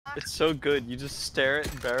It's so good. You just stare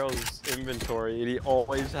at Barrel's inventory, and he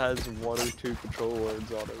always has 1 or 2 control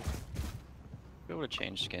words on him. Be able to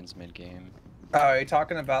change skins mid-game. Oh, are you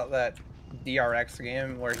talking about that DRX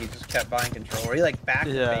game where he just kept buying control? Where he like backed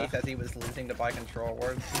the base as he was losing to buy control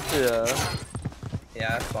words? Yeah.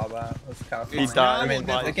 Yeah, I saw that. It was kind of funny. He died. I mean,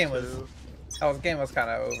 the game was... Oh, the game was kind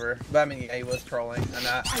of over. But I mean, yeah, he was trolling. And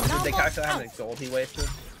that... Did they calculate how much gold he wasted?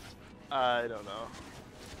 I don't know.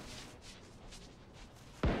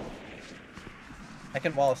 I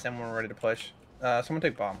can wall us in when we're ready to push. Someone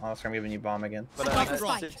take bomb. Oh, so I'm giving you bomb again. But at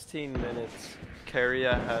 16 minutes,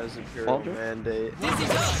 Carria has Imperial mandate.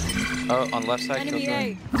 Oh, on left side, Enemy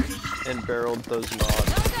A. And Barrel does not.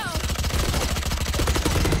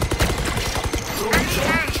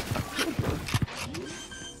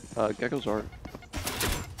 Gecko's art.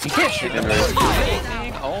 You can't shoot him.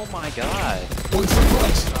 Oh my god.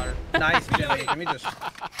 Nice, Jimmy. Let me just...